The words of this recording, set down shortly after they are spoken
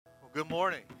Good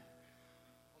morning. I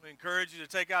want to encourage you to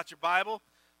take out your Bible,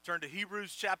 turn to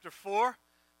Hebrews chapter 4.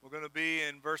 We're going to be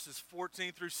in verses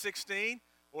 14 through 16,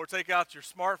 or take out your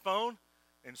smartphone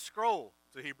and scroll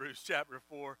to Hebrews chapter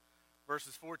 4,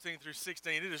 verses 14 through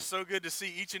 16. It is so good to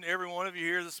see each and every one of you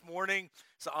here this morning.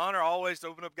 It's an honor always to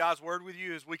open up God's Word with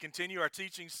you as we continue our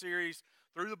teaching series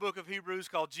through the book of Hebrews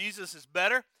called Jesus is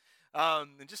Better.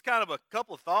 And just kind of a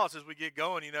couple of thoughts as we get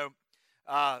going,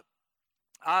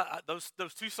 those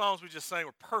two songs we just sang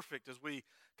were perfect as we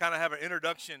kind of have an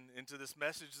introduction into this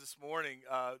message this morning.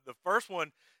 The first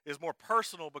one is more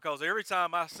personal because every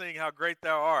time I sing How Great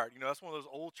Thou Art, that's one of those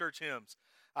old church hymns.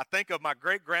 I think of my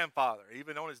great-grandfather,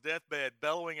 even on his deathbed,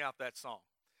 bellowing out that song.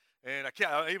 And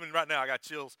even right now I got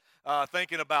chills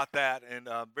thinking about that, and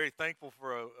I'm very thankful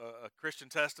for a Christian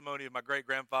testimony of my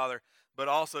great-grandfather, but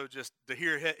also just to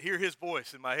hear his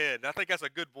voice in my head. And I think that's a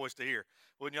good voice to hear.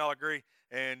 Wouldn't y'all agree?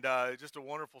 And just a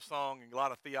wonderful song and a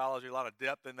lot of theology, a lot of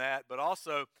depth in that. But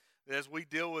also, as we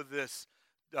deal with this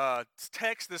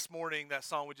text this morning, that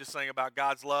song we just sang about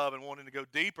God's love and wanting to go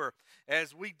deeper,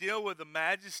 as we deal with the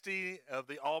majesty of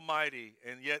the Almighty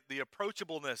and yet the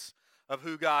approachableness of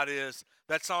who God is,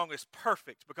 that song is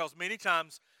perfect because many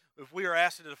times if we are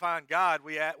asked to define God,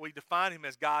 we define him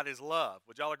as God is love.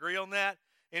 Would y'all agree on that?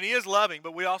 And he is loving,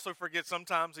 but we also forget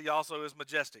sometimes he also is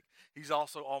majestic. He's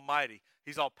also almighty.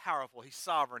 He's all powerful. He's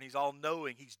sovereign. He's all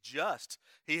knowing. He's just.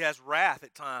 He has wrath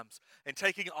at times. And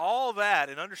taking all that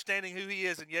and understanding who he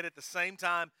is, and yet at the same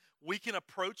time we can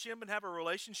approach him and have a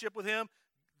relationship with him,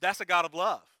 that's a God of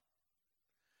love.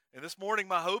 And this morning,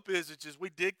 my hope is that as we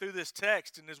dig through this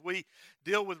text and as we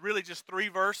deal with really just 3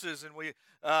 verses and we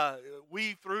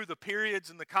weave through the periods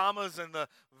and the commas and the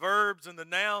verbs and the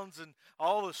nouns and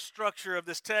all the structure of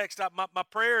this text, my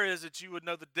prayer is that you would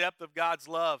know the depth of God's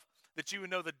love, that you would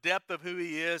know the depth of who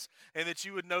he is, and that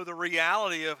you would know the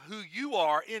reality of who you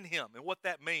are in him and what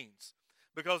that means.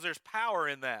 Because there's power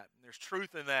in that, and there's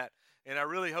truth in that. And I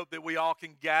really hope that we all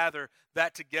can gather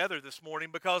that together this morning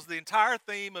because the entire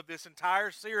theme of this entire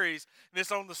series, and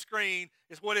it's on the screen,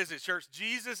 is what is it, church?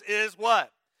 Jesus is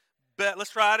what?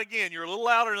 Let's try it again. You're a little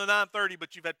louder than 9:30,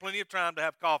 but you've had plenty of time to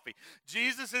have coffee.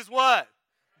 Jesus is what?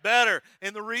 Better.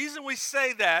 And the reason we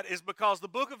say that is because the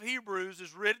book of Hebrews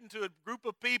is written to a group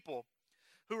of people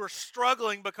who are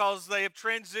struggling because they have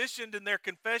transitioned in their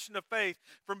confession of faith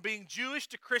from being Jewish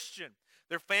to Christian.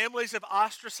 Their families have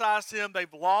ostracized him.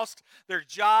 They've lost their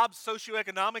jobs.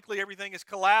 Socioeconomically, everything has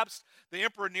collapsed. The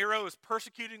Emperor Nero is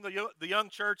persecuting the young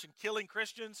church and killing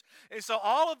Christians. And so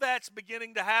all of that's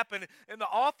beginning to happen. And the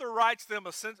author writes them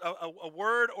a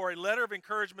word or a letter of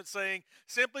encouragement saying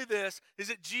simply this, is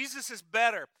that Jesus is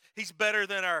better. He's better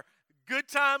than our good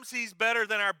times, he's better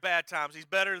than our bad times. He's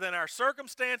better than our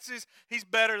circumstances. He's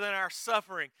better than our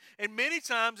suffering. And many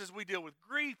times as we deal with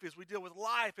grief, as we deal with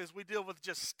life, as we deal with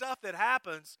just stuff that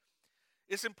happens,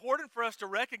 it's important for us to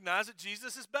recognize that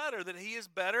Jesus is better, that he is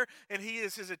better, and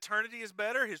his eternity is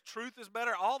better, his truth is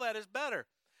better, all that is better.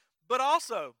 But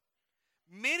also,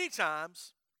 many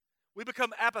times, we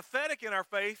become apathetic in our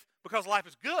faith because life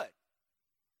is good.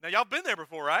 Now, y'all been there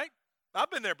before, right?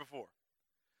 I've been there before.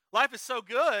 Life is so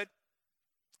good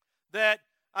that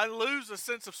I lose a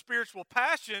sense of spiritual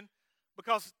passion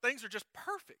because things are just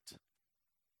perfect.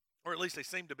 Or at least they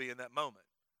seem to be in that moment.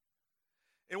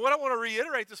 And what I want to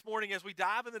reiterate this morning as we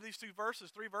dive into these 3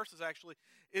 verses actually,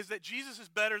 is that Jesus is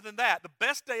better than that. The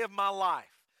best day of my life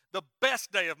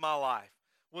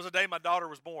was the day my daughter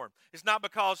was born. It's not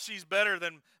because she's better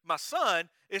than my son.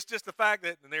 It's just the fact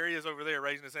that, and there he is over there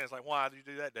raising his hand. It's like, why did you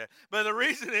do that, Dad? But the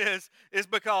reason is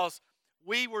because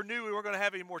we knew we weren't going to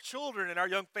have any more children, and our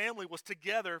young family was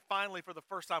together finally for the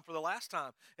first time, for the last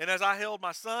time. And as I held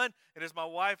my son, and as my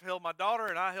wife held my daughter,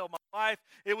 and I held my wife,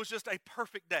 it was just a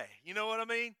perfect day. You know what I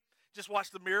mean? Just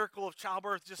watched the miracle of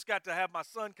childbirth. Just got to have my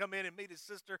son come in and meet his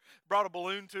sister. Brought a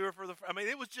balloon to her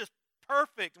it was just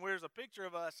perfect. And there's a picture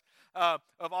of us, of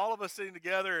all of us sitting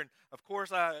together. And of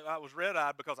course, I was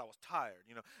red-eyed because I was tired.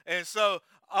 And so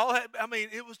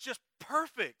it was just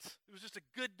perfect. It was just a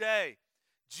good day.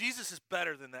 Jesus is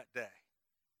better than that day.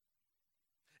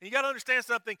 And you got to understand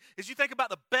something. As you think about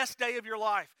the best day of your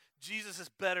life, Jesus is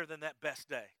better than that best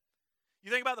day.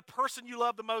 You think about the person you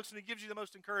love the most and he gives you the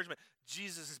most encouragement,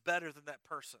 Jesus is better than that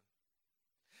person.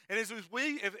 And as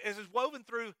it's woven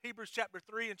through Hebrews chapter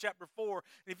 3 and chapter 4,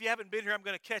 and if you haven't been here, I'm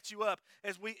going to catch you up.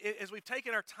 As we've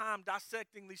taken our time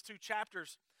dissecting these 2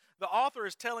 chapters, the author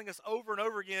is telling us over and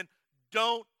over again,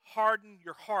 don't harden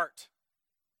your heart.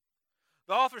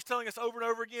 The author is telling us over and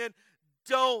over again,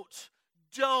 don't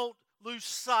lose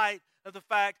sight of the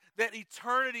fact that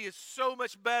eternity is so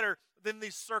much better than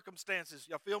these circumstances.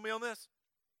 Y'all feel me on this?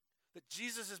 That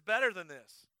Jesus is better than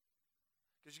this.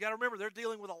 Because you got to remember, they're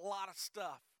dealing with a lot of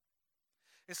stuff.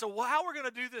 And so how we're going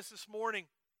to do this morning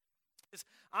is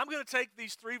I'm going to take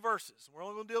these 3 verses. We're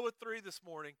only going to deal with 3 this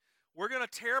morning. We're going to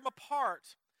tear them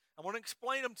apart. I want to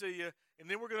explain them to you, and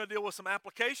then we're going to deal with some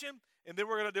application, and then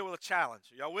we're going to deal with a challenge.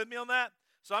 Are y'all with me on that?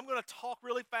 So I'm going to talk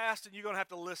really fast, and you're going to have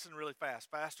to listen really fast,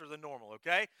 faster than normal,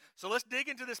 okay? So let's dig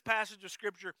into this passage of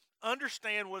Scripture,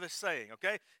 understand what it's saying,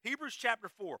 okay? Hebrews chapter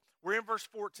 4, we're in verse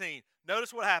 14.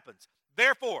 Notice what happens.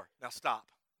 Therefore, now stop,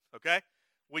 okay?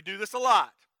 We do this a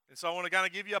lot, and so I want to kind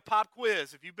of give you a pop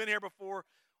quiz. If you've been here before,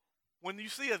 when you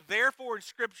see a therefore in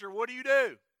Scripture, what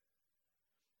do?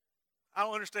 I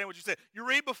don't understand what you said. You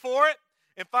read before it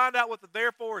and find out what the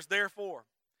therefore is there for.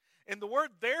 And the word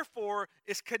therefore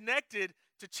is connected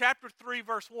to chapter 3,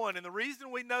 verse 1. And the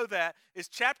reason we know that is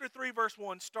chapter 3, verse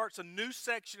 1 starts a new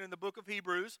section in the book of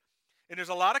Hebrews. And there's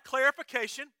a lot of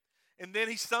clarification. And then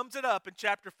he sums it up in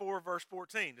chapter 4, verse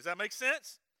 14. Does that make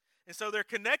sense? And so they're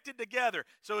connected together.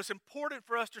 So it's important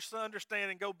for us to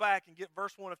understand and go back and get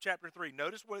verse 1 of chapter 3.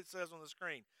 Notice what it says on the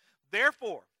screen.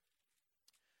 Therefore,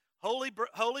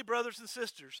 holy brothers and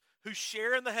sisters who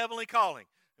share in the heavenly calling.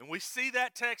 And we see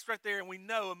that text right there, and we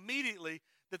know immediately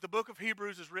that the book of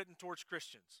Hebrews is written towards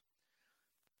Christians.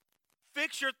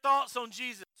 Fix your thoughts on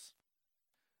Jesus.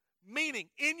 Meaning,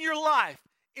 in your life,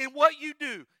 in what you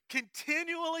do,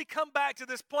 continually come back to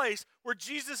this place where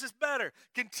Jesus is better.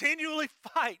 Continually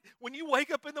fight. When you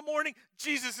wake up in the morning,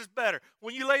 Jesus is better.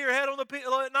 When you lay your head on the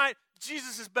pillow at night,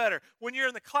 Jesus is better. When you're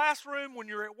in the classroom, when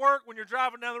you're at work, when you're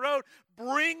driving down the road,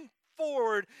 bring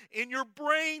forward in your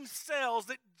brain cells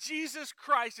that Jesus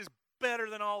Christ is better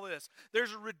than all this.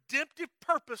 There's a redemptive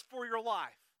purpose for your life.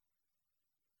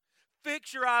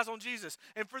 Fix your eyes on Jesus.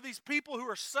 And for these people who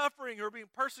are suffering, who are being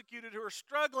persecuted, who are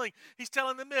struggling, he's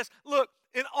telling them this. Look,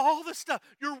 in all this stuff,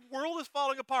 your world is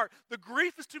falling apart. The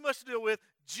grief is too much to deal with.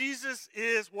 Jesus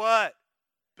is what?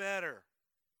 Better.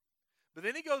 But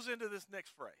then he goes into this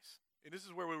next phrase. And this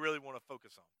is where we really want to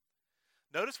focus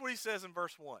on. Notice what he says in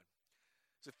verse 1.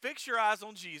 So fix your eyes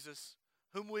on Jesus,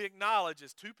 whom we acknowledge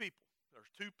as 2 people.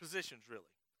 There's 2 positions really.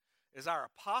 Is our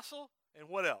apostle and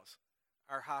what else?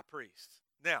 Our high priest.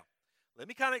 Now, let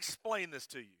me kind of explain this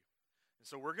to you. And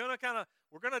so we're gonna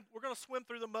swim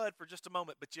through the mud for just a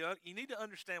moment, but you need to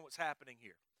understand what's happening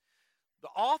here. The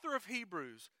author of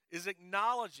Hebrews is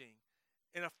acknowledging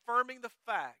and affirming the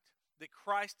fact that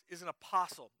Christ is an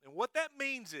apostle. And what that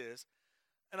means is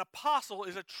an apostle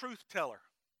is a truth teller.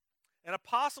 An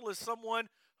apostle is someone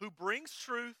who brings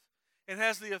truth and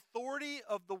has the authority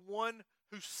of the one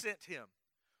who sent him.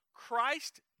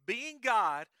 Christ, being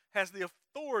God, has the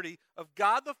authority of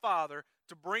God the Father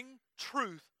to bring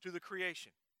truth to the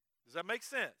creation. Does that make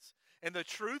sense? And the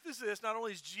truth is this, not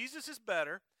only is Jesus is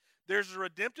better, there's a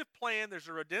redemptive plan, there's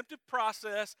a redemptive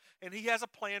process, and he has a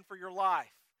plan for your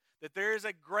life. That there is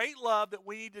a great love that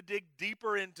we need to dig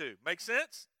deeper into. Make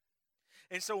sense?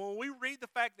 And so when we read the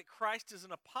fact that Christ is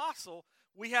an apostle,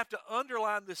 we have to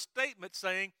underline this statement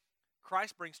saying,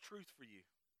 Christ brings truth for you.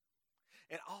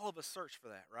 And all of us search for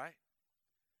that, right?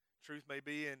 Truth may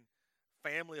be in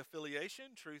family affiliation.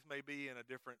 Truth may be in a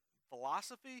different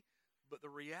philosophy. But the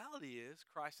reality is,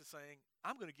 Christ is saying,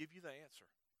 I'm going to give you the answer.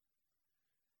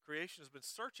 Creation has been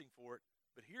searching for it,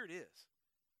 but here it is.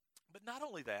 But not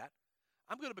only that,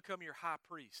 I'm going to become your high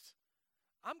priest.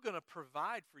 I'm going to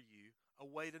provide for you a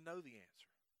way to know the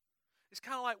answer. It's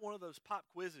kind of like one of those pop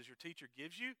quizzes your teacher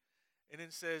gives you and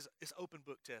then says, it's open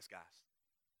book test, guys.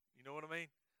 You know what I mean?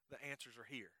 The answers are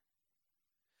here.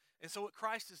 And so what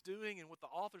Christ is doing and what the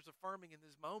author's affirming in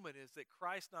this moment is that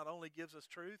Christ not only gives us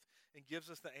truth and gives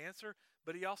us the answer,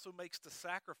 but he also makes the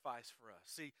sacrifice for us.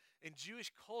 See, in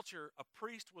Jewish culture, a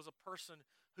priest was a person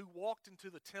who walked into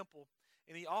the temple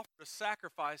and he offered a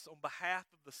sacrifice on behalf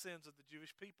of the sins of the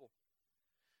Jewish people.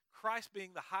 Christ,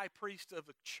 being the high priest of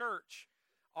the church,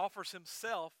 offers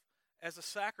himself as a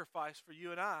sacrifice for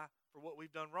you and I for what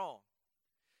we've done wrong.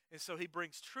 And so he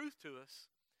brings truth to us,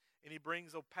 and he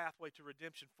brings a pathway to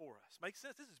redemption for us. Makes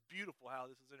sense? This is beautiful how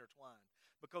this is intertwined,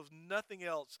 because nothing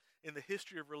else in the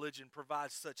history of religion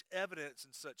provides such evidence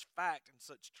and such fact and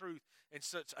such truth and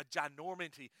such a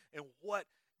ginormity in what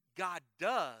God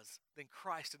does than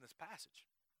Christ in this passage.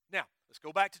 Now, let's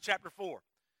go back to chapter 4.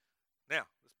 Now,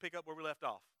 let's pick up where we left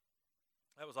off.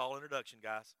 That was all introduction,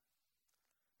 guys.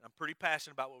 I'm pretty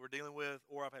passionate about what we're dealing with,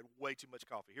 or I've had way too much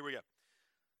coffee. Here we go.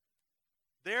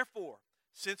 Therefore,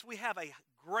 since we have a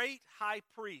great high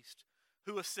priest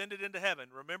who ascended into heaven,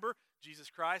 remember, Jesus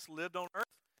Christ lived on earth.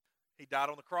 He died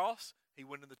on the cross. He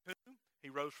went in the tomb. He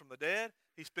rose from the dead.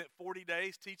 He spent 40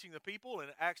 days teaching the people. And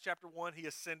in Acts chapter 1, he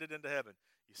ascended into heaven.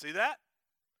 You see that?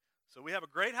 So we have a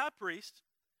great high priest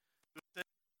who ascended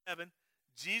into heaven,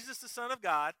 Jesus, the Son of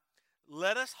God,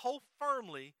 let us hold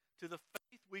firmly to the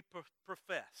faith we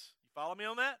profess. You follow me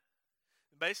on that?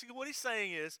 And basically what he's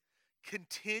saying is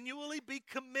continually be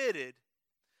committed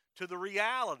to the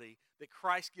reality that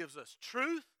Christ gives us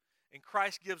truth and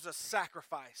Christ gives us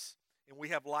sacrifice, and we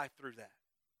have life through that.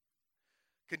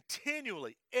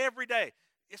 Continually, every day.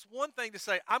 It's one thing to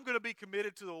say, I'm going to be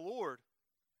committed to the Lord,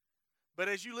 but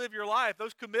as you live your life,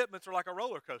 those commitments are like a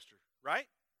roller coaster, right?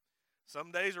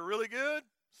 Some days are really good,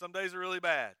 some days are really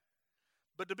bad.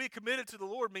 But to be committed to the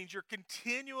Lord means you're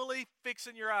continually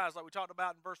fixing your eyes, like we talked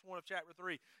about in verse 1 of chapter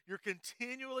 3. You're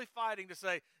continually fighting to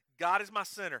say, God is my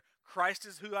center. Christ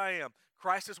is who I am.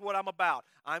 Christ is what I'm about.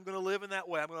 I'm going to live in that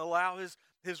way. I'm going to allow His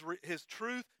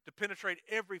truth to penetrate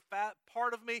every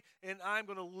part of me, and I'm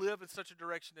going to live in such a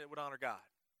direction that would honor God.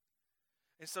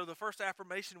 And so the first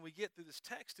affirmation we get through this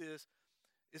text is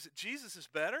that Jesus is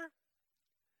better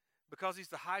because He's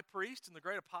the high priest and the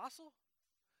great apostle?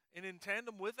 And in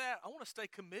tandem with that, I want to stay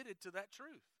committed to that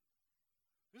truth.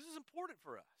 This is important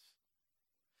for us.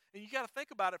 And you got to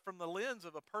think about it from the lens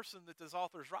of a person that this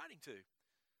author is writing to.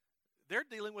 They're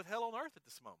dealing with hell on earth at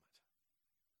this moment.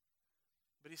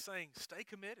 But he's saying, stay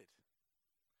committed.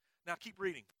 Now keep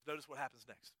reading. Notice what happens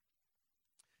next.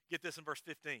 Get this in verse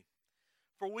 15.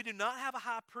 For we do not have a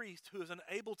high priest who is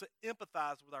unable to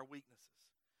empathize with our weaknesses,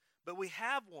 but we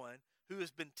have one who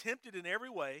has been tempted in every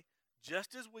way,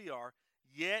 just as we are,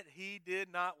 yet he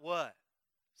did not what?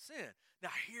 Sin. Now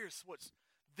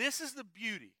this is the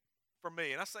beauty for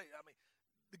me. And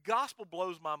the gospel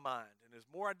blows my mind. And as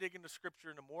more I dig into Scripture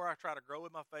and the more I try to grow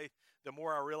in my faith, the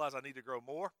more I realize I need to grow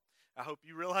more. I hope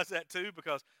you realize that too,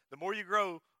 because the more you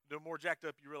grow, the more jacked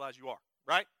up you realize you are,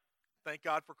 right? Thank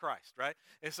God for Christ, right?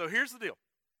 And so here's the deal.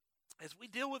 As we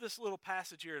deal with this little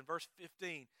passage here in verse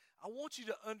 15, I want you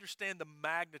to understand the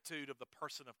magnitude of the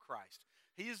person of Christ.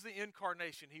 He is the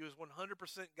incarnation. He was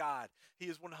 100% God. He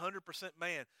is 100%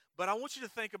 man. But I want you to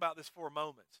think about this for a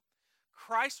moment.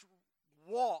 Christ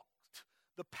walked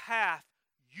the path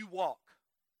you walk.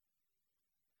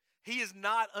 He is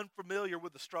not unfamiliar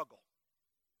with the struggle.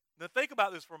 Now think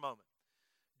about this for a moment.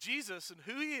 Jesus and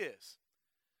who He is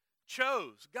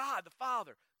chose, God the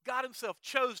Father, God Himself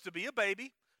chose to be a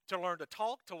baby, to learn to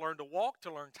talk, to learn to walk,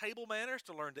 to learn table manners,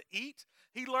 to learn to eat.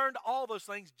 He learned all those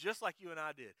things just like you and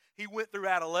I did. He went through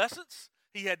adolescence.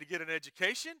 He had to get an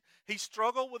education. He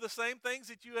struggled with the same things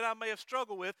that you and I may have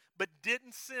struggled with, but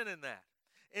didn't sin in that.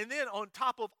 And then on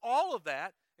top of all of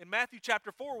that, in Matthew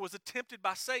chapter 4, was tempted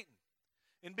by Satan.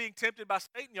 In being tempted by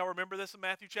Satan, y'all remember this in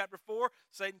Matthew chapter 4?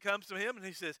 Satan comes to him and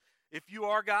he says, if you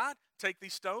are God, take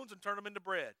these stones and turn them into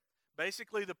bread.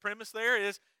 Basically, the premise there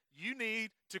is you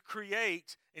need to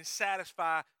create and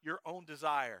satisfy your own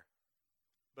desire.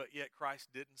 But yet Christ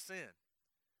didn't sin.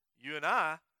 You and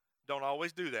I don't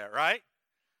always do that, right?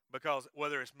 Because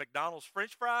whether it's McDonald's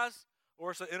French fries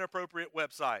or it's an inappropriate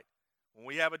website, when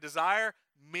we have a desire,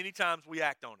 many times we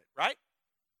act on it, right?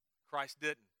 Christ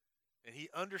didn't. And He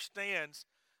understands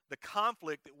the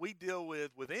conflict that we deal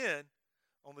with within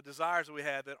on the desires that we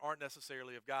have that aren't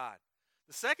necessarily of God.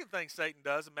 The second thing Satan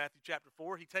does in Matthew chapter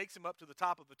 4, he takes him up to the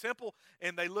top of the temple,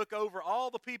 and they look over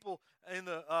all the people in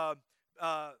the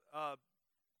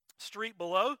street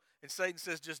below, and Satan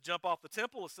says, just jump off the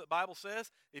temple. The Bible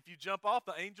says, if you jump off,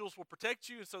 the angels will protect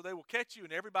you, and so they will catch you,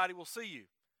 and everybody will see you.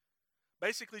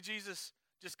 Basically, Jesus,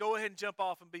 just go ahead and jump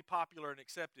off and be popular and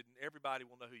accepted, and everybody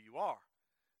will know who you are.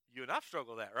 You and I've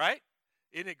struggled with that, right?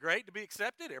 Isn't it great to be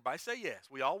accepted? Everybody say yes.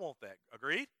 We all want that.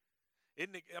 Agreed?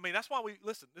 Isn't it? That's why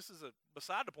this is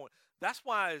beside the point. That's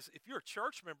why if you're a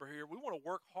church member here, we want to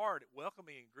work hard at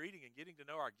welcoming and greeting and getting to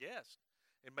know our guests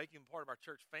and making them part of our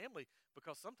church family,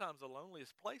 because sometimes the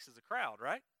loneliest place is a crowd,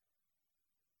 right?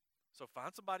 So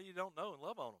find somebody you don't know and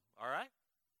love on them, all right?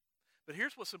 But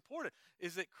here's what's important,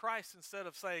 is that Christ, instead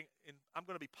of saying, I'm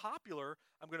going to be popular,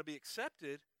 I'm going to be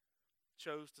accepted,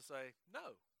 chose to say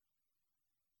no.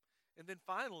 And then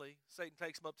finally, Satan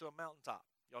takes him up to a mountaintop.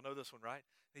 Y'all know this one, right?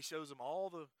 He shows him all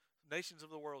the nations of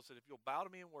the world, said, if you'll bow to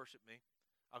me and worship me,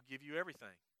 I'll give you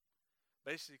everything.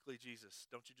 Basically, Jesus,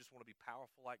 don't you just want to be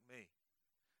powerful like me?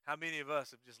 How many of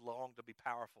us have just longed to be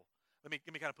powerful? Let me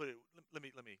kind of put it, let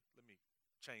me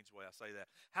change the way I say that.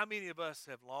 How many of us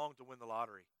have longed to win the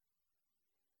lottery?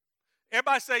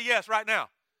 Everybody say yes right now.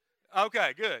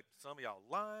 Okay, good. Some of y'all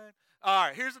lying. All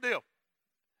right, here's the deal.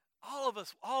 All of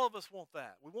us want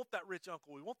that. We want that rich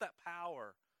uncle. We want that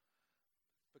power.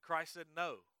 But Christ said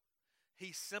no.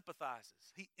 He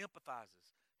sympathizes. He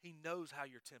empathizes. He knows how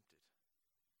you're tempted.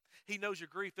 He knows your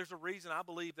grief. There's a reason I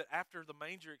believe that after the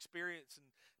manger experience in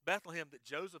Bethlehem that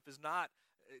Joseph is not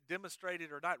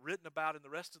demonstrated or not written about in the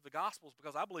rest of the Gospels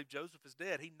because I believe Joseph is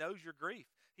dead. He knows your grief.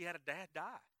 He had a dad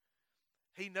die.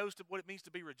 He knows what it means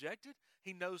to be rejected.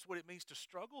 He knows what it means to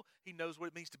struggle. He knows what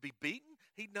it means to be beaten.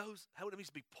 He knows what it means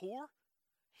to be poor.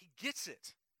 He gets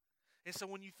it. And so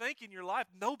when you think in your life,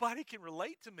 nobody can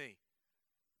relate to me,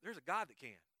 there's a God that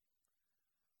can,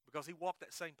 because he walked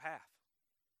that same path.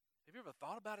 Have you ever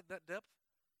thought about it that depth?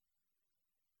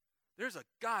 There's a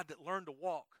God that learned to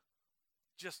walk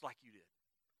just like you did.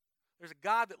 There's a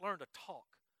God that learned to talk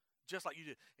just like you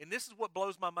did. And this is what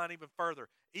blows my mind even further.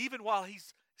 Even while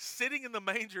he's sitting in the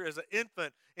manger as an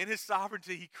infant, in his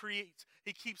sovereignty,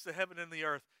 he keeps the heaven and the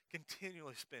earth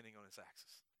continually spinning on its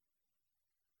axis.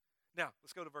 Now,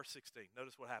 let's go to verse 16.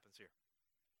 Notice what happens here.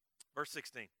 Verse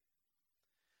 16.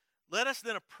 Let us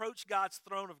then approach God's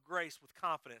throne of grace with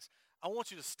confidence. I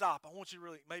want you to stop. I want you to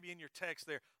really, maybe in your text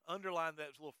there, underline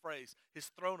that little phrase,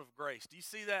 his throne of grace. Do you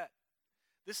see that?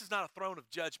 This is not a throne of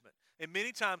judgment. And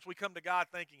many times we come to God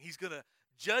thinking he's going to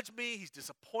judge me. He's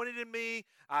disappointed in me.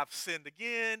 I've sinned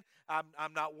again.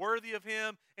 I'm not worthy of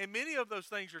him. And many of those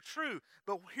things are true.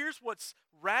 But here's what's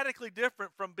radically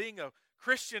different from being a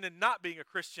Christian and not being a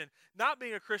Christian. Not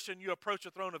being a Christian, you approach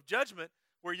a throne of judgment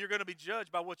where you're going to be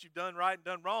judged by what you've done right and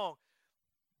done wrong.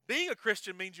 Being a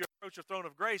Christian means you approach a throne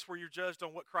of grace where you're judged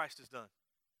on what Christ has done.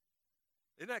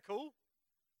 Isn't that cool?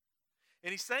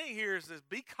 And he's saying here is this: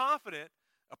 be confident,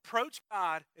 approach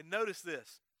God, and notice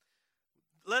this.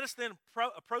 Let us then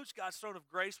approach God's throne of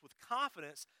grace with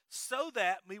confidence so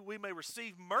that we may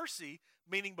receive mercy,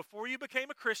 meaning before you became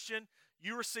a Christian,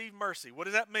 you received mercy. What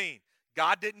does that mean?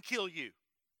 God didn't kill you.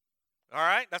 All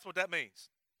right? That's what that means.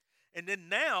 And then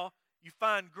now you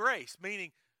find grace,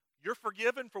 meaning you're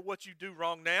forgiven for what you do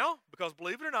wrong now, because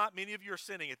believe it or not, many of you are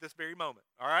sinning at this very moment.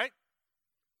 All right?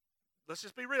 Let's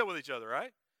just be real with each other,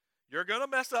 right? You're going to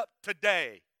mess up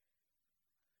today.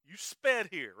 You sped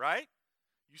here, right?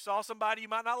 You saw somebody you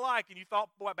might not like and you thought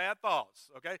bad thoughts,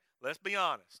 okay? Let's be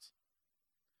honest.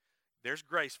 There's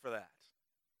grace for that.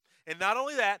 And not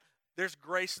only that, there's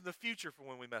grace in the future for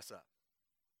when we mess up.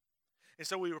 And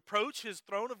so we approach his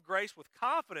throne of grace with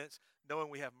confidence,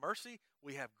 knowing we have mercy,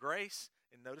 we have grace,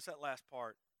 and notice that last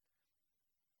part,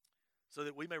 so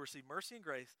that we may receive mercy and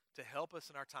grace to help us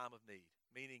in our time of need,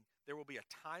 meaning there will be a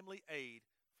timely aid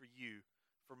for you,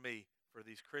 for me, for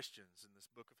these Christians in this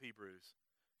book of Hebrews,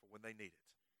 for when they need it.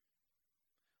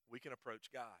 We can approach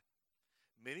God.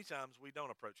 Many times we don't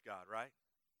approach God, right?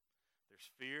 There's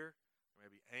fear, there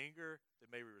may be anger, there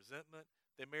may be resentment,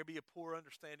 there may be a poor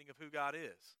understanding of who God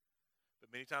is.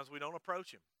 But many times we don't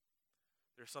approach him.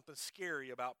 There's something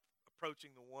scary about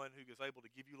approaching the one who is able to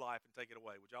give you life and take it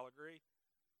away. Would y'all agree?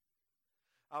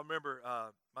 I remember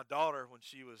my daughter, when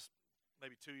she was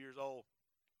maybe 2 years old,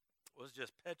 was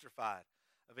just petrified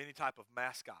of any type of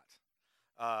mascot.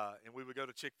 And we would go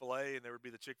to Chick-fil-A, and there would be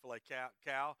the Chick-fil-A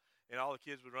cow, and all the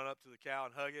kids would run up to the cow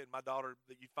and hug it. And my daughter,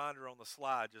 you'd find her on the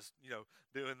slide just,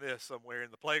 doing this somewhere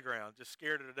in the playground, just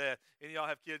scared her to death. Any of y'all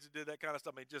have kids that did that kind of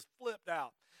stuff? I mean, just flipped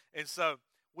out. And so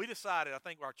we decided, I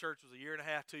think our church was 1.5 years,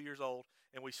 2 years old,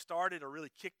 and we started or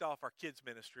really kicked off our kids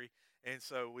ministry. And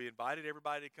so we invited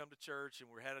everybody to come to church, and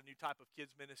we had a new type of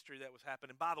kids ministry that was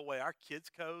happening. By the way, our Kids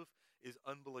Cove is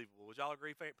unbelievable. Would y'all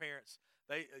agree, parents?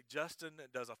 Justin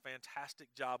does a fantastic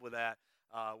job with that.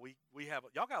 We have,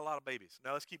 y'all got a lot of babies.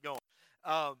 Now let's keep going.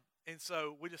 And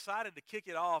so we decided to kick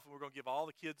it off, and we're going to give all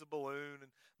the kids a balloon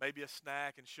and maybe a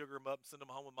snack and sugar them up and send them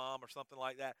home with mom or something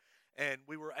like that. And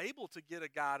we were able to get a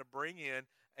guy to bring in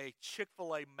a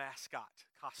Chick-fil-A mascot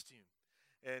costume.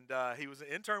 And he was an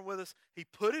intern with us. He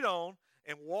put it on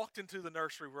and walked into the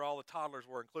nursery where all the toddlers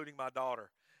were, including my daughter.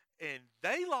 And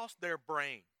they lost their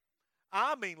brain.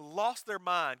 I mean, lost their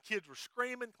mind. Kids were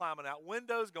screaming, climbing out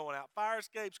windows, going out fire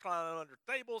escapes, climbing under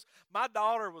tables. My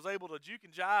daughter was able to juke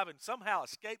and jive and somehow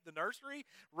escape the nursery,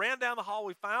 ran down the hall.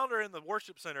 We found her in the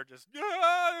worship center just,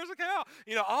 yeah, there's a cow.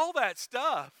 All that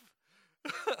stuff.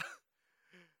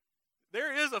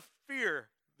 There is a fear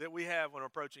that we have when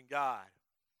approaching God.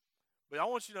 But I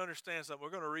want you to understand something.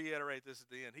 We're going to reiterate this at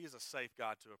the end. He is a safe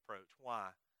God to approach. Why?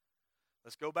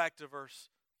 Let's go back to verse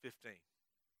 15.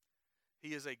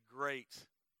 He is a great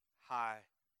high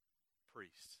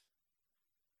priest.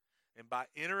 And by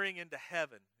entering into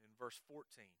heaven in verse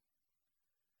 14,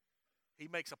 he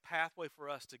makes a pathway for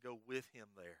us to go with him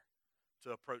there,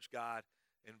 to approach God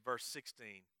in verse 16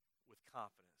 with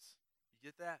confidence. You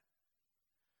get that?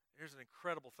 There's an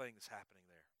incredible thing that's happening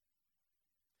there.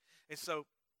 And so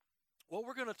what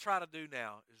we're going to try to do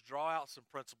now is draw out some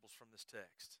principles from this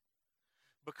text.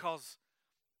 Because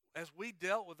as we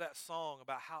dealt with that song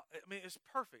about it's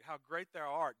perfect, how great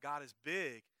thou art, God is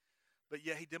big, but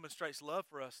yet he demonstrates love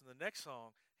for us in the next song.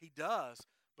 He does,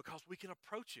 because we can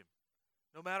approach him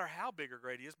no matter how big or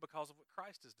great he is because of what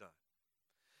Christ has done.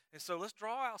 And so let's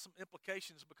draw out some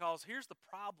implications, because here's the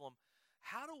problem.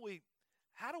 How do we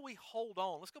hold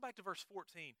on? Let's go back to verse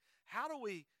 14. How do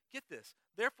we get this?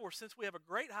 Therefore, since we have a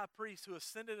great high priest who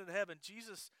ascended into heaven,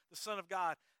 Jesus, the Son of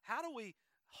God, how do we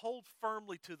hold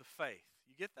firmly to the faith?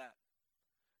 You get that?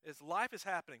 As life is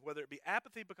happening, whether it be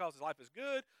apathy because life is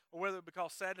good, or whether it be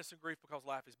because sadness and grief because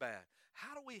life is bad.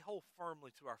 How do we hold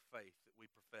firmly to our faith that we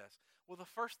profess? Well, the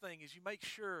first thing is you make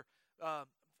sure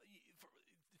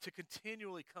to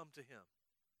continually come to him.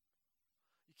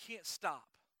 You can't stop.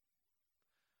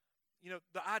 You know,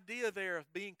 the idea there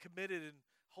of being committed and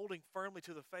holding firmly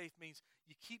to the faith means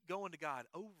you keep going to God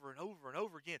over and over and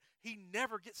over again. He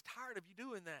never gets tired of you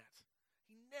doing that.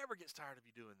 He never gets tired of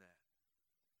you doing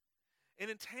that. And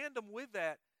in tandem with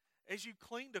that, as you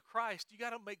cling to Christ, you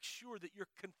got to make sure that you're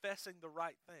confessing the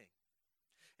right thing.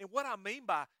 And what I mean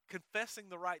by confessing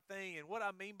the right thing, and what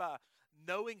I mean by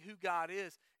knowing who God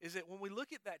is that when we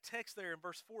look at that text there in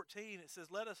verse 14, it says,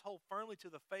 let us hold firmly to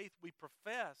the faith we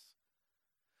profess.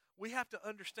 We have to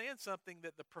understand something,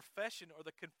 that the profession or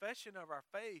the confession of our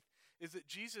faith is that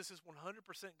Jesus is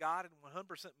 100% God and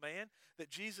 100% man, that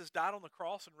Jesus died on the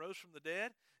cross and rose from the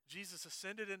dead. Jesus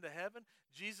ascended into heaven.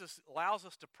 Jesus allows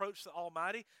us to approach the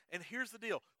Almighty. And here's the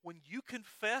deal. When you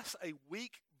confess a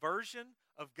weak version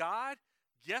of God,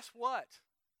 guess what?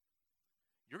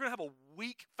 You're going to have a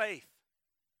weak faith.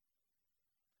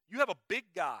 You have a big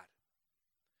God.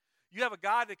 You have a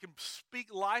God that can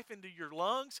speak life into your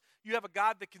lungs. You have a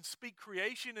God that can speak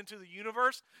creation into the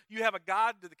universe. You have a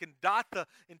God that can dot the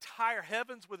entire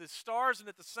heavens with his stars. And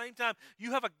at the same time,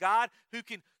 you have a God who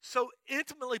can so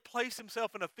intimately place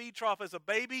himself in a feed trough as a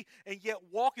baby and yet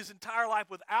walk his entire life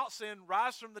without sin,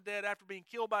 rise from the dead after being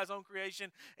killed by his own creation,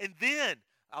 and then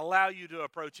allow you to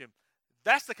approach him.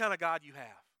 That's the kind of God you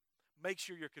have. Make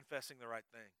sure you're confessing the right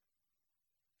thing.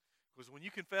 Because when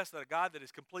you confess that a God that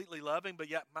is completely loving but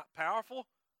yet powerful,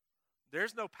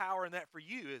 there's no power in that for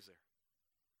you, is there?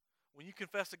 When you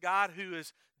confess a God who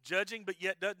is judging but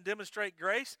yet doesn't demonstrate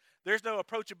grace, there's no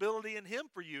approachability in him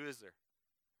for you, is there?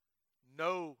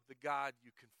 Know the God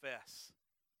you confess.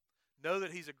 Know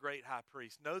that he's a great high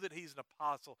priest. Know that he's an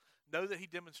apostle. Know that he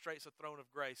demonstrates a throne of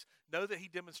grace. Know that he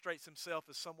demonstrates himself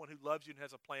as someone who loves you and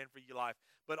has a plan for your life.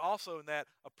 But also in that,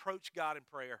 approach God in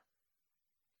prayer.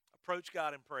 Approach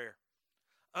God in prayer.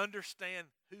 Understand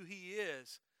who he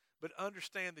is, but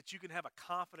understand that you can have a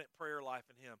confident prayer life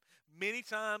in him. Many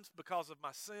times, because of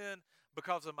my sin,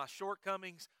 because of my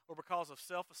shortcomings, or because of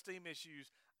self-esteem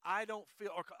issues, I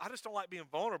just don't like being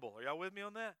vulnerable. Are y'all with me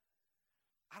on that?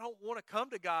 I don't want to come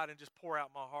to God and just pour out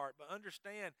my heart. But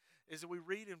understand is that we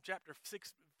read in chapter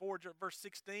 4, verse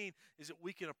 16, is that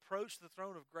we can approach the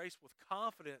throne of grace with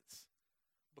confidence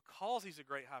because he's a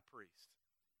great high priest.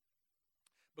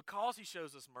 Because he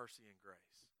shows us mercy and grace.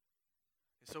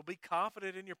 And so be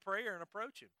confident in your prayer and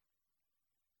approach him.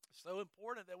 It's so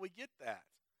important that we get that.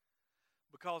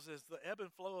 Because as the ebb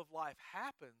and flow of life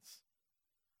happens,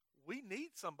 we need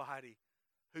somebody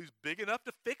who's big enough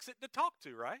to fix it to talk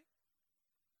to, right?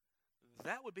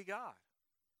 That would be God.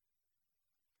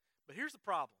 But here's the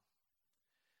problem.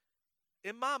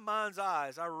 In my mind's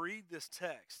eyes, I read this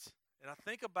text, and I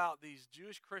think about these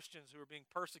Jewish Christians who are being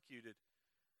persecuted.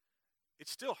 It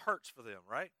still hurts for them,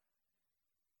 right?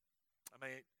 I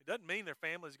mean, it doesn't mean their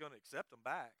family is going to accept them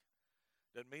back.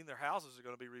 It doesn't mean their houses are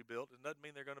going to be rebuilt. It doesn't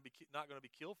mean they're going to be not going to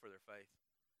be killed for their faith.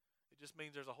 It just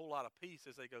means there's a whole lot of peace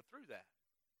as they go through that.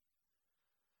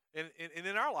 And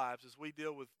in our lives, as we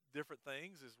deal with different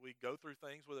things, as we go through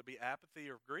things, whether it be apathy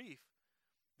or grief,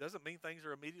 doesn't mean things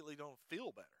are immediately going to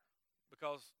feel better.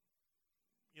 Because,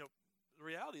 the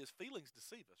reality is feelings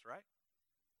deceive us, right?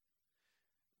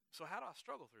 So how do I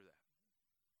struggle through that?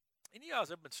 Any of y'all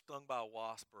ever been stung by a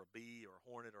wasp or a bee or a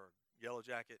hornet or a yellow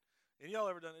jacket? Any of y'all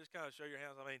ever done it? Just kind of show your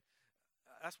hands. I mean,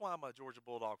 that's why I'm a Georgia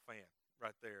Bulldog fan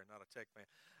right there, not a Tech fan.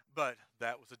 But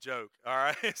that was a joke, all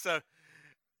right?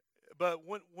 But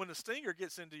when the stinger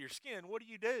gets into your skin, what do?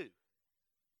 You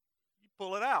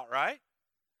pull it out, right?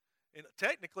 And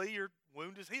technically, your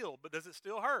wound is healed, but does it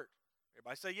still hurt?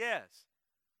 Everybody say yes.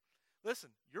 Listen,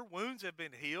 your wounds have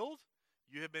been healed.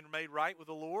 You have been made right with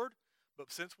the Lord. But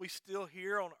since we're still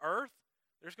here on earth,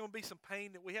 there's going to be some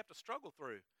pain that we have to struggle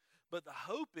through. But the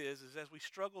hope is as we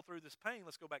struggle through this pain,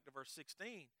 let's go back to verse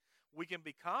 16, we can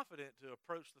be confident to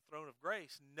approach the throne of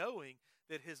grace knowing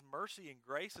that his mercy and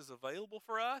grace is available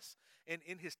for us, and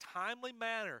in his timely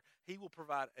manner, he will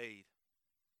provide aid.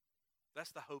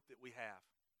 That's the hope that we have.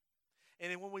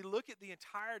 And then when we look at the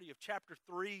entirety of chapter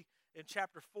 3 and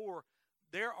chapter 4,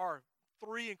 there are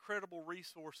 3 incredible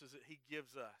resources that he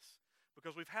gives us.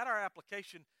 because we've had our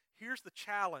application. Here's the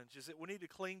challenge, is that we need to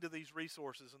cling to these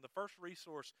resources. And the first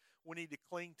resource we need to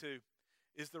cling to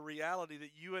is the reality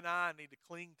that you and I need to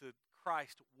cling to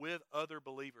Christ with other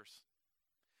believers.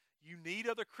 You need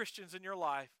other Christians in your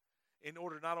life in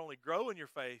order to not only grow in your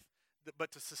faith,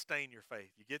 but to sustain your faith.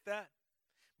 You get that?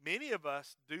 Many of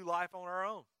us do life on our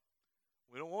own.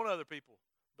 We don't want other people.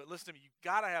 But listen to me, you've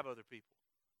got to have other people.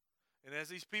 And as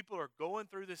these people are going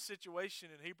through this situation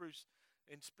in Hebrews,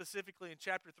 and specifically in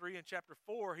chapter 3 and chapter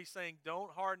 4, he's saying,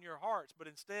 don't harden your hearts, but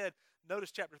instead,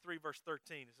 notice chapter 3, verse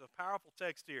 13. It's a powerful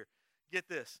text here. Get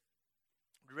this.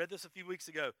 We read this a few weeks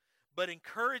ago. But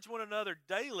encourage one another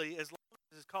daily, as long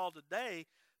as it's called today,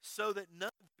 so that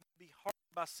none of you be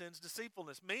hardened by sin's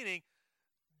deceitfulness. Meaning,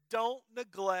 don't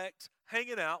neglect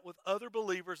hanging out with other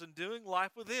believers and doing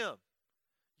life with them.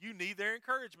 You need their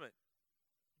encouragement.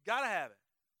 Got to have it.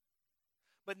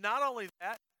 But not only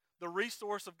that, the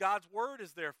resource of God's Word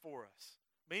is there for us,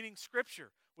 meaning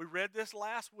Scripture. We read this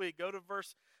last week. Go to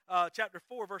chapter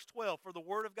 4, verse 12. For the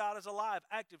Word of God is alive,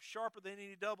 active, sharper than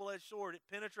any double-edged sword. It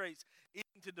penetrates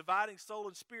even to dividing soul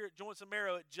and spirit, joints and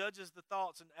marrow. It judges the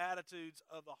thoughts and attitudes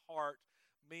of the heart,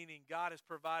 meaning God has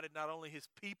provided not only His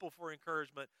people for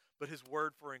encouragement, but His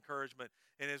Word for encouragement.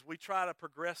 And as we try to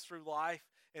progress through life,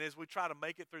 and as we try to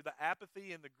make it through the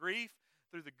apathy and the grief,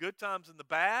 through the good times and the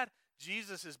bad,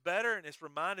 Jesus is better, and it's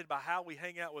reminded by how we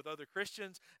hang out with other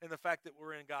Christians and the fact that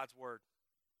we're in God's Word.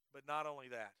 But not only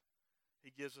that,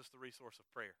 He gives us the resource of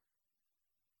prayer.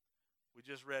 We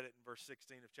just read it in verse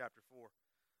 16 of chapter 4.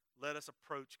 Let us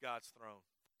approach God's throne.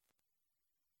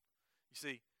 You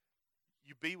see,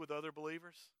 you be with other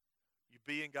believers, you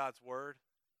be in God's Word,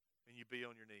 and you be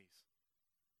on your knees.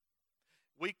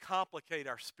 We complicate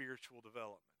our spiritual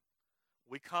development.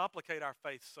 We complicate our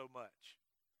faith so much.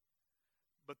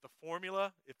 But the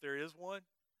formula, if there is one,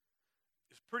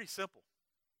 is pretty simple.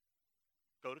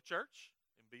 Go to church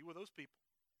and be with those people.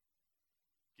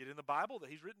 Get in the Bible that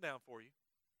He's written down for you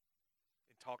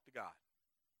and talk to God.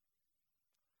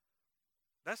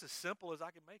 That's as simple as I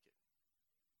can make it.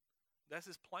 That's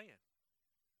His plan.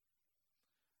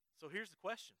 So here's the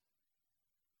question.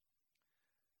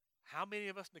 How many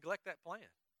of us neglect that plan?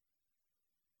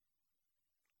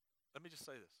 Let me just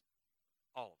say this.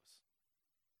 All of us.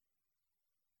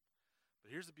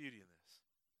 But here's the beauty in this.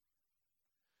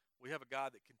 We have a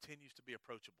God that continues to be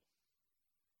approachable.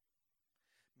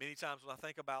 Many times when I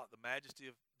think about the majesty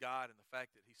of God and the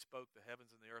fact that He spoke the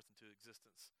heavens and the earth into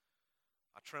existence,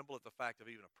 I tremble at the fact of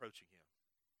even approaching Him.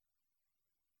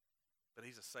 But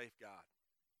He's a safe God.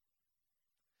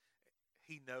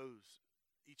 He knows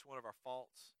each one of our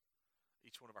faults,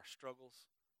 each one of our struggles,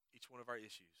 each one of our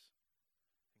issues,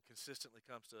 and consistently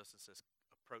comes to us and says,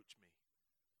 approach me,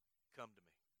 come to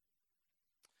me.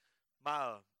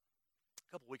 A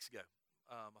couple weeks ago,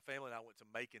 my family and I went to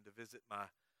Macon to visit my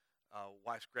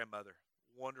wife's grandmother.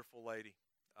 Wonderful lady.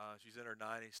 She's in her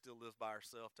 90s, still lives by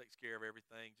herself, takes care of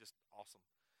everything, just awesome.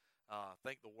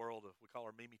 Thank the world of, we call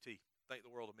her Mimi T. Thank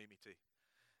the world of Mimi T.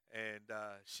 And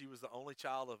she was the only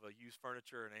child of a used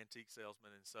furniture and antique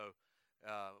salesman. And so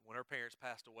when her parents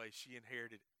passed away, she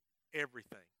inherited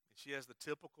everything. And she has the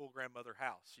typical grandmother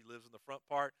house. She lives in the front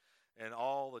part, and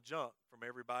all the junk from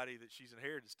everybody that she's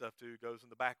inherited stuff to goes in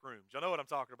the back rooms. Y'all know what I'm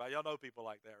talking about. Y'all know people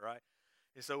like that, right?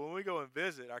 And so when we go and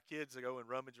visit, our kids go and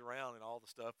rummage around and all the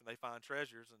stuff, and they find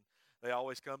treasures, and they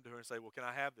always come to her and say, well, can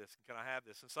I have this? Can I have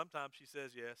this? And sometimes she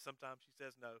says yes. Sometimes she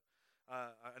says no.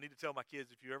 I need to tell my kids,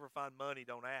 if you ever find money,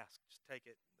 don't ask. Just take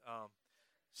it.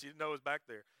 She didn't know it was back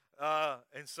there.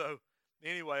 And so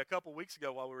anyway, a couple weeks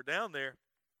ago while we were down there,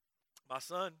 my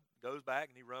son goes back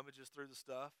and he rummages through the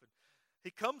stuff, and he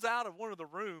comes out of one of the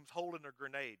rooms holding a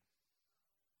grenade.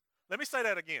 Let me say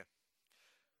that again,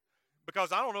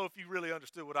 because I don't know if you really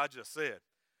understood what I just said.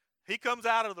 He comes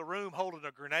out of the room holding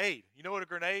a grenade. You know what a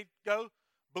grenade goes?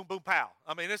 Boom, boom, pow.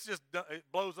 I mean, it's just, it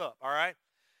blows up, all right?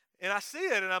 And I see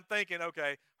it, and I'm thinking,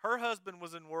 okay, her husband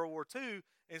was in World War II,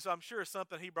 and so I'm sure it's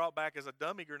something he brought back as a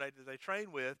dummy grenade that they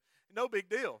trained with. No big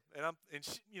deal. And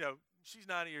she, she's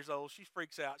 90 years old. She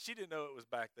freaks out. She didn't know it was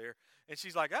back there. And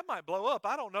she's like, that might blow up.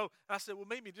 I don't know. I said, well,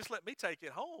 Mimi, just let me take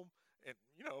it home. And,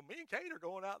 me and Kate are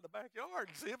going out in the backyard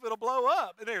and see if it'll blow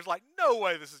up. And there's like, no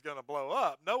way this is going to blow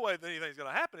up. No way that anything's going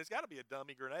to happen. It's got to be a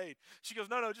dummy grenade. She goes,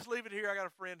 no, just leave it here. I got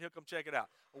a friend. He'll come check it out.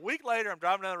 A week later, I'm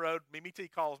driving down the road. Mimi T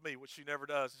calls me, which she never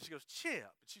does. And she goes, Chip.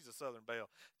 And she's a Southern Belle.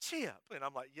 Chip. And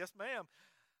I'm like, yes, ma'am.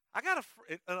 I got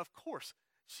and of course,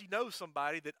 she knows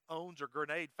somebody that owns a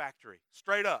grenade factory.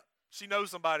 Straight up. She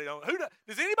knows somebody.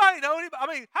 Does anybody know anybody?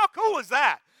 I mean, how cool is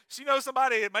that? She knows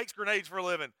somebody that makes grenades for a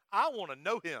living. I want to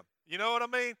know him. You know what I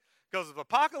mean? Because if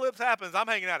apocalypse happens, I'm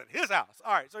hanging out at his house.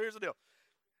 All right, so here's the deal.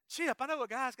 Chip, I know a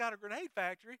guy's got a grenade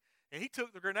factory, and he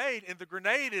took the grenade, and the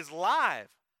grenade is live.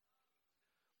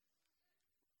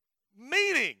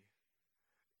 Meaning,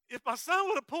 if my son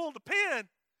would have pulled the pin,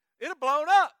 it'd have blown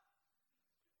up.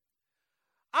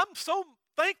 I'm so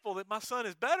thankful that my son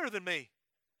is better than me.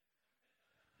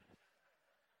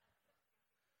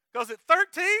 Because at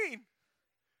 13,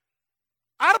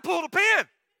 I'd have pulled a pin.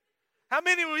 How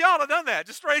many of y'all have done that?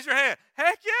 Just raise your hand.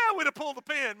 Heck yeah, we'd have pulled the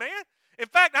pin, man. In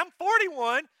fact, I'm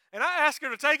 41, and I asked her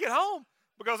to take it home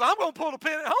because I'm going to pull the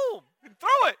pin at home and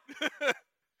throw it.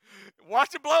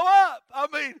 Watch it blow up. I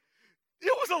mean,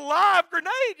 it was a live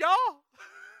grenade, y'all.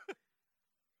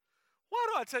 Why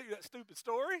do I tell you that stupid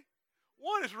story?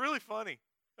 One, is really funny.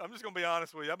 I'm just going to be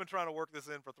honest with you. I've been trying to work this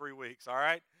in for 3 weeks, all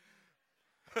right?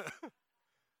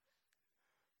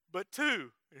 But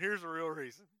two, and here's the real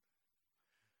reason.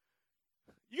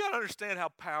 You got to understand how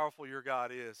powerful your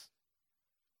God is.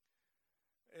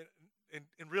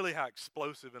 And really how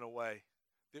explosive in a way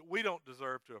that we don't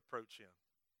deserve to approach him.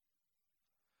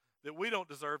 That we don't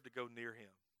deserve to go near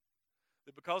him.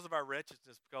 That because of our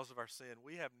wretchedness, because of our sin,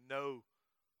 we have no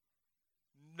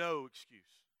excuse.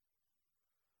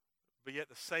 But yet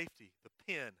the safety, the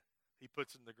pin he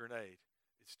puts in the grenade,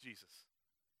 it's Jesus.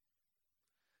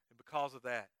 And because of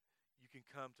that, you can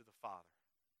come to the Father.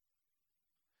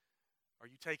 Are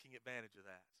you taking advantage of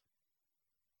that?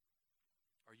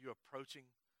 Are you approaching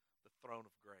the throne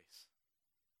of grace?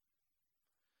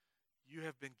 You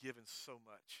have been given so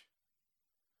much,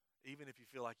 even if you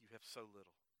feel like you have so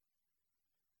little.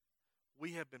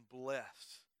 We have been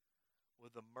blessed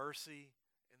with the mercy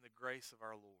and the grace of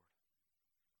our Lord.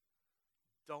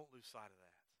 Don't lose sight of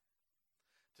that.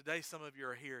 Today, some of you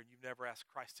are here and you've never asked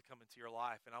Christ to come into your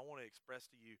life, and I want to express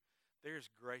to you,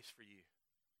 there's grace for you.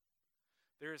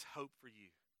 There is hope for you.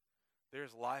 There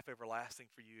is life everlasting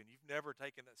for you, and you've never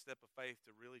taken that step of faith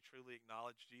to really, truly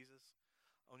acknowledge Jesus.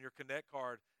 On your Connect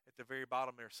card, at the very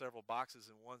bottom, there are several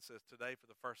boxes, and one says, today, for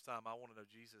the first time, I want to know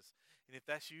Jesus. And if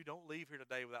that's you, don't leave here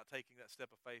today without taking that step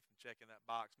of faith and checking that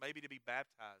box. Maybe to be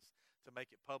baptized, to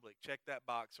make it public, check that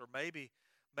box. Or maybe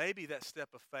that step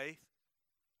of faith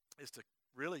is to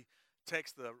really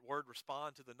text the word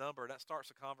respond to the number. That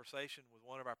starts a conversation with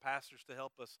one of our pastors to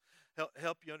help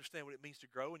you understand what it means to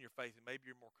grow in your faith. And maybe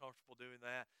you're more comfortable doing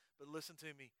that. But listen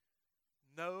to me.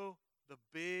 Know the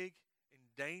big and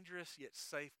dangerous yet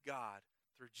safe God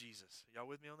through Jesus. Are y'all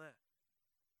with me on that?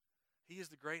 He is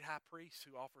the great high priest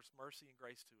who offers mercy and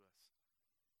grace to us.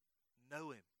 Know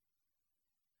him.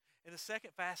 And the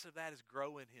second facet of that is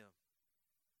grow in him.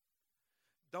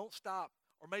 Don't stop.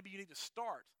 Or maybe you need to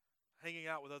start hanging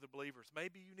out with other believers.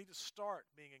 Maybe you need to start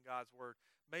being in God's Word.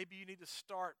 Maybe you need to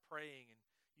start praying, and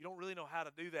you don't really know how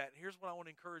to do that. And here's what I want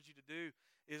to encourage you to do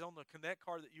is on the Connect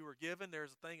card that you were given,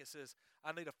 there's a thing that says,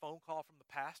 I need a phone call from the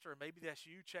pastor, and maybe that's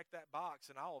you. Check that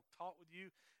box, and I'll talk with you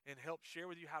and help share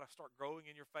with you how to start growing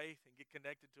in your faith and get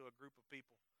connected to a group of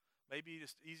people. Maybe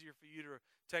it's easier for you to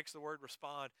text the word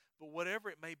respond. But whatever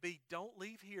it may be, don't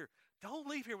leave here. Don't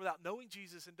leave here without knowing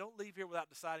Jesus, and don't leave here without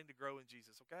deciding to grow in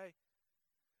Jesus, okay?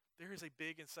 There is a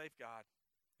big and safe God,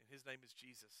 and his name is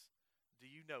Jesus. Do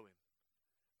you know him?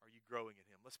 Are you growing in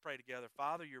him? Let's pray together.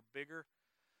 Father, you're bigger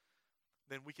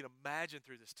than we can imagine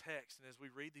through this text. And as we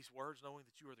read these words, knowing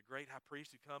that you are the great high priest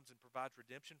who comes and provides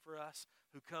redemption for us,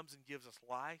 who comes and gives us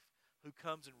life, who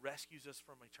comes and rescues us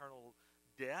from eternal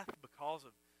death because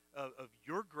of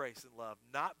your grace and love,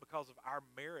 not because of our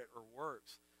merit or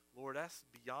works. Lord, that's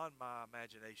beyond my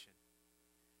imagination.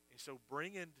 And so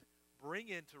bring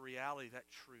into reality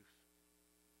that truth.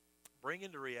 Bring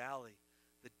into reality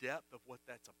the depth of what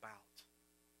that's about.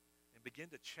 And begin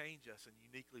to change us and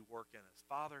uniquely work in us.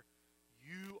 Father,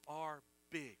 you are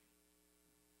big.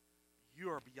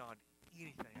 You are beyond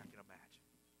anything I can imagine.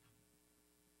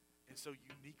 And so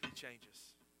uniquely change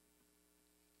us.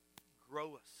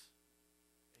 Grow us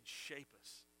and shape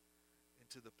us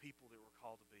into the people that we're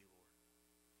called to be, Lord.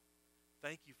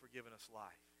 Thank you for giving us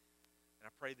life. And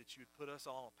I pray that you would put us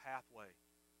all on a pathway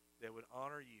that would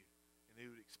honor you and that we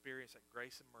would experience that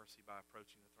grace and mercy by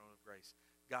approaching the throne of grace.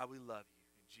 God, we love you.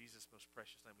 In Jesus' most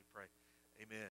precious name we pray. Amen.